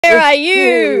Where are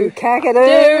you,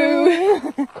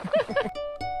 Kakadu?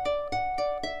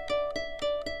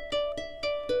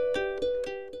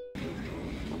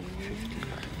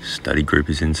 Study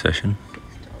group is in session.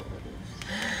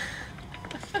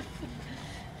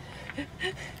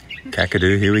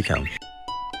 Kakadu, here we come.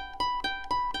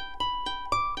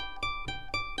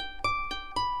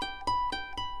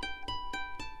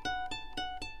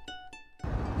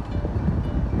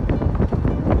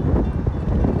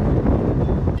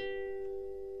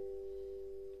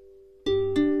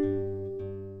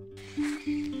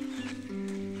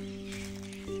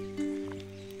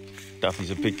 Duffies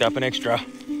have picked up an extra.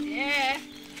 Yeah,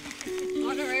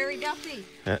 honorary Duffy.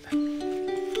 Yeah.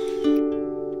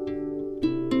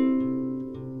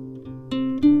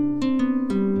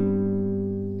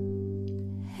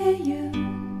 Hey you,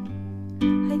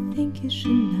 I think you should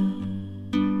know.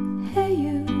 Hey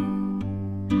you,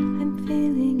 I'm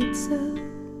feeling it so.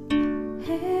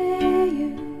 Hey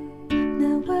you,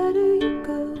 now where do you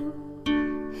go?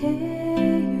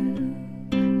 Hey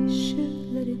you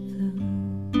should let it flow.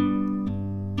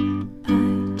 I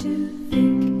do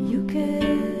think you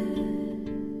care.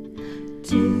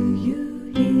 Do you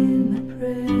hear my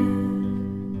prayer?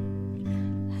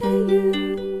 Hey you,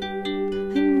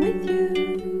 I'm with you,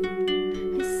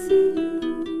 I see you.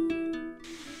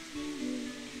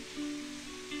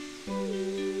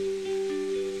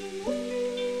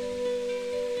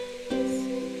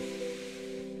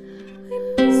 I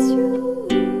miss you.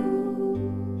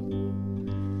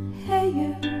 Hey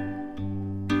you,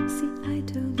 see I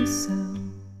told you so.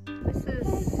 This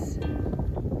is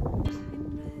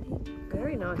I'm ready.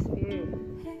 very nice view.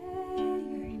 Hey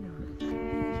Very you, nice.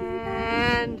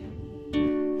 And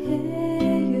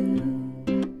hey you,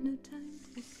 no time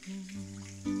to slow.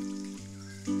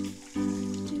 I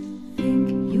do think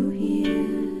you hear.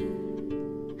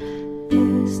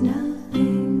 There's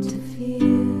nothing to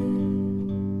fear.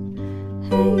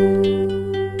 Hey you,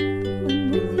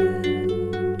 I'm with you.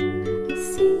 I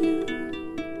see you,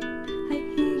 I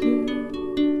hear you.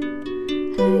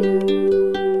 Hey you,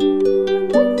 I'm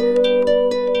with you.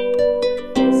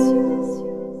 Miss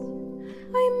you,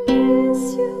 I miss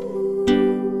you.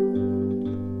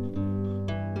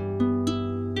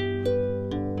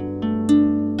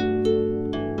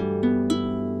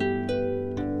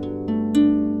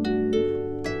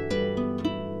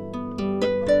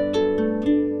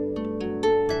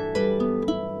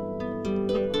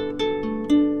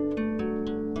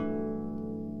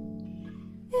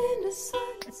 In the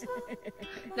sun,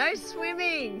 no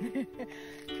swimming.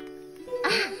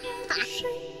 to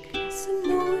shake some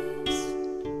noise.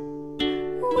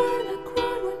 When I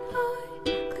cried, when I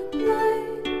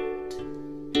complained,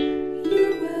 you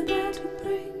were there to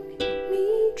bring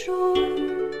me joy.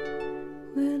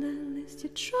 Well, at least you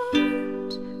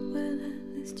tried. Well, at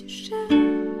least you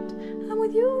shared. I'm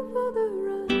with you for the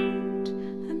ride.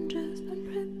 I'm just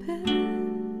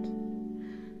unprepared.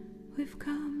 We've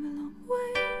come a long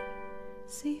way.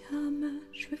 See how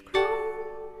much we've grown.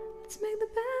 Let's make the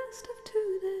best of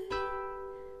today,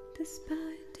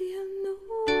 despite the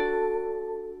unknown.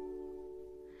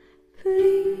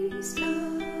 Please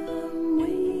come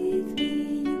with me.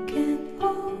 You can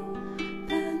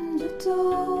open the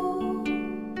door.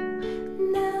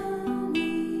 Now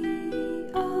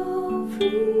we are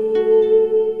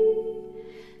free.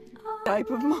 Type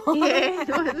of mine. Yeah,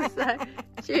 I was to say.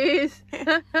 Cheers.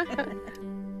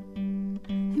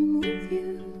 I'm with you.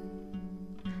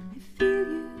 I feel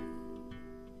you.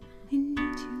 I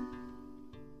need you.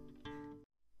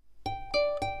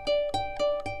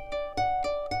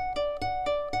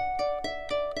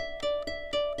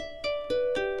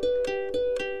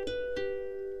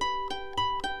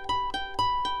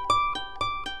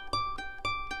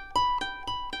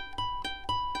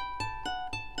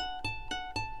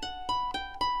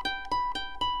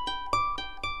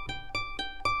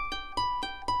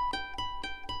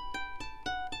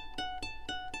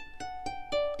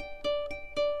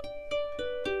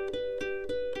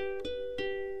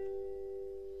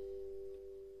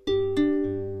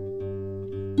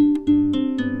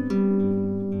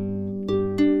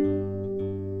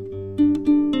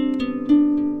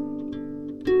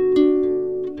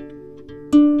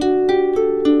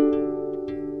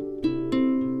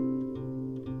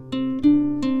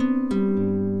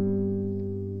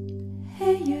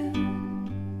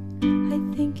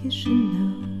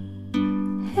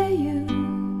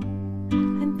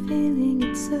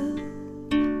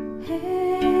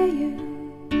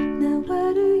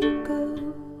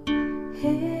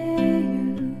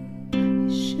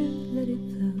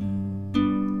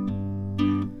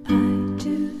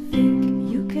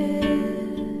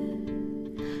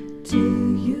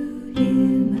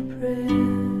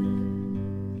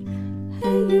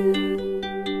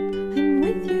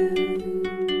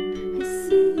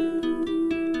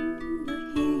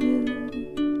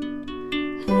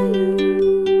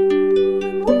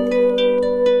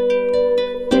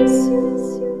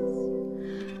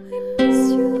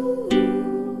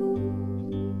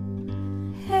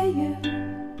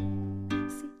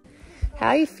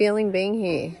 feeling being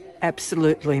here?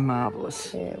 Absolutely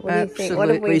marvellous. Yeah, what do you think?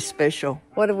 Absolutely special.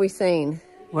 What have we seen?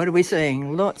 What are we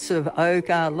seeing? Lots of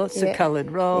ochre, lots of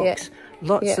coloured rocks,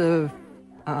 lots of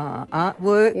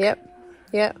artwork.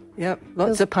 Yep.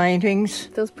 Lots of paintings.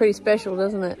 Feels pretty special,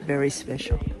 doesn't it? Very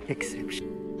special. Exceptional.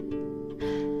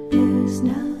 There's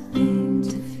nothing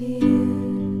to fear.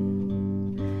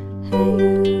 Hey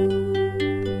you,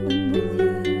 I'm with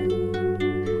you.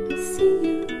 I see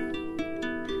you,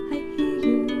 I hear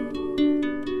you.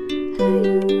 Hey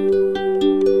you,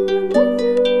 I'm with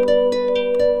you.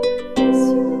 Miss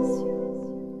you,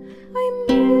 I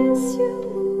miss you.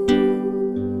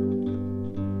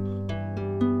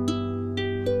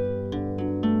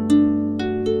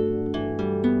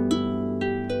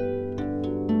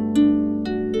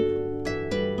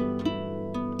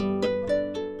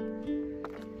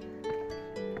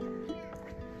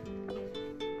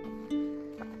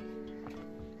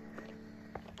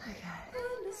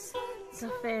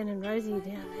 Fan and Rosie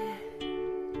down there.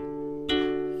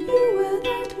 You were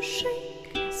there to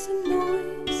shake some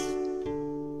noise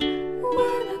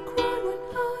when I cried, when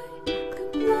I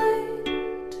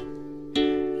complained.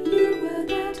 You were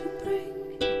there to bring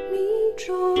me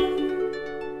joy.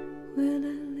 Well,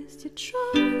 at least you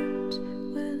tried.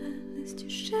 Well, at least you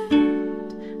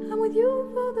shared. I'm with you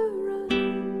for the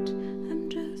ride. I'm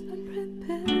just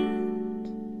unprepared.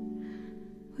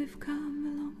 We've come a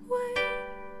long way.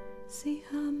 See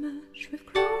how much we've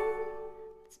grown.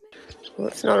 Well,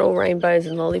 it's not all rainbows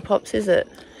and lollipops, is it?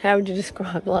 How would you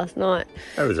describe last night?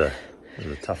 It was a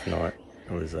tough night.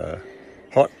 It was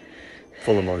hot,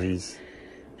 full of mozzies,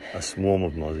 a swarm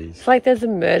of mozzies. It's like there's a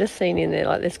murder scene in there,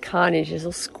 like there's carnage, there's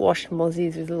all squashed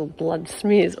mozzies with little blood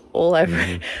smears all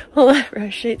over all over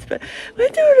our sheets, but we're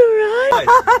doing all right.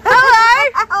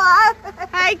 Hello!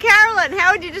 Hey Carolyn,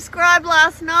 how would you describe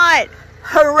last night?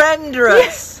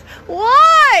 Horrendous.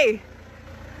 Why?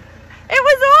 It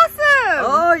was awesome!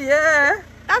 Oh yeah.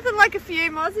 Nothing like a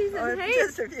few mozzies and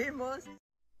heaps. Just a few mozzies.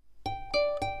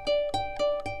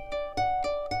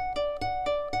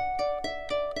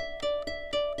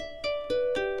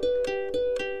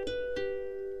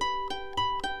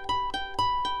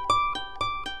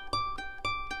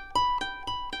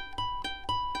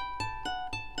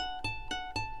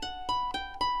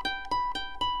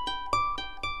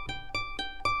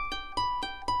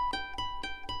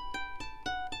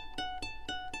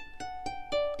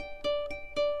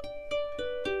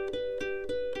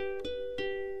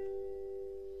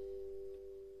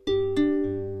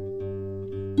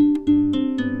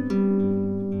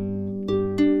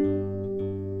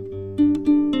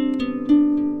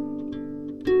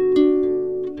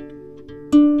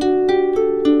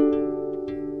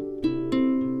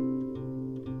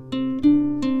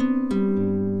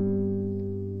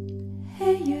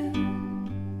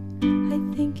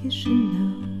 You should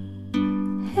know.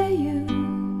 Hey you,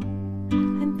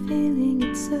 I'm feeling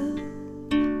it so.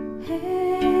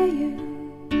 Hey you,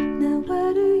 now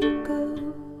where do you go?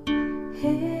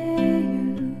 Hey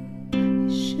you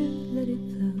should let it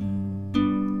flow.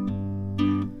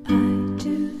 I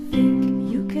do think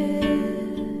you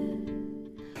can.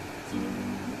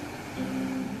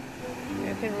 You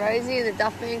reckon Rosie and the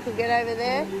Duffman could get over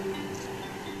there?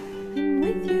 I'm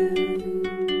with you,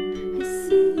 I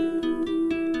see you.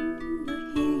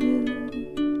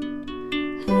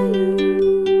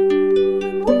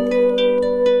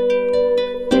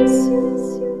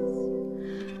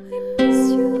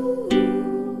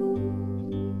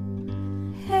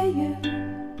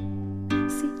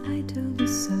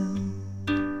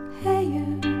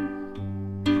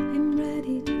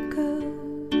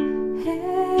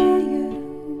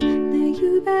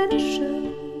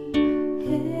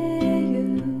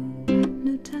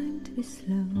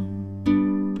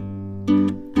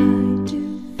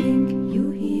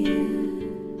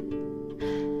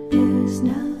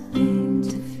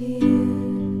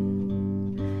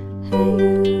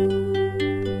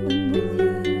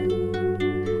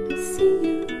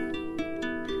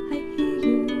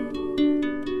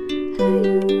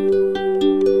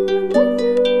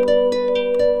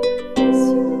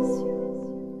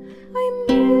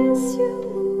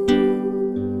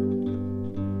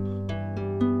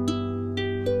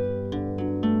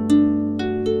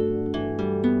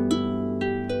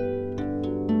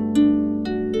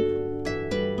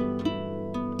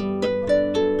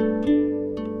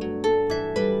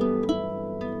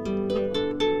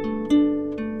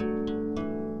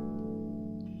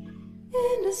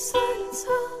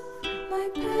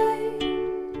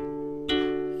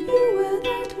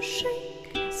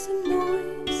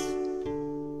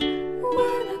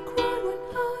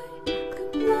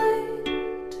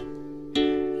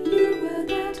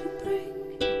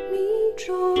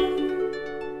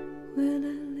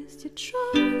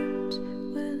 short,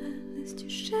 well at least you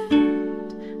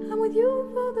shared. I'm with you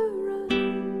for the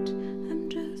ride, I'm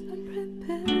just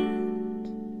unprepared.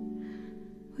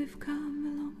 We've come a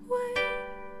long way,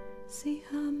 see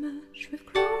how much we've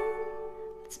grown.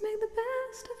 Let's make the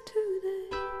best of today,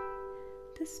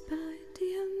 despite the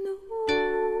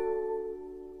unknown.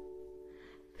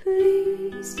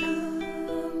 Please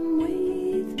come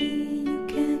with me, you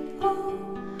can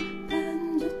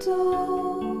open the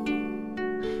door.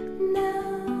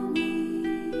 Now we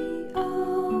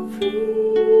are free.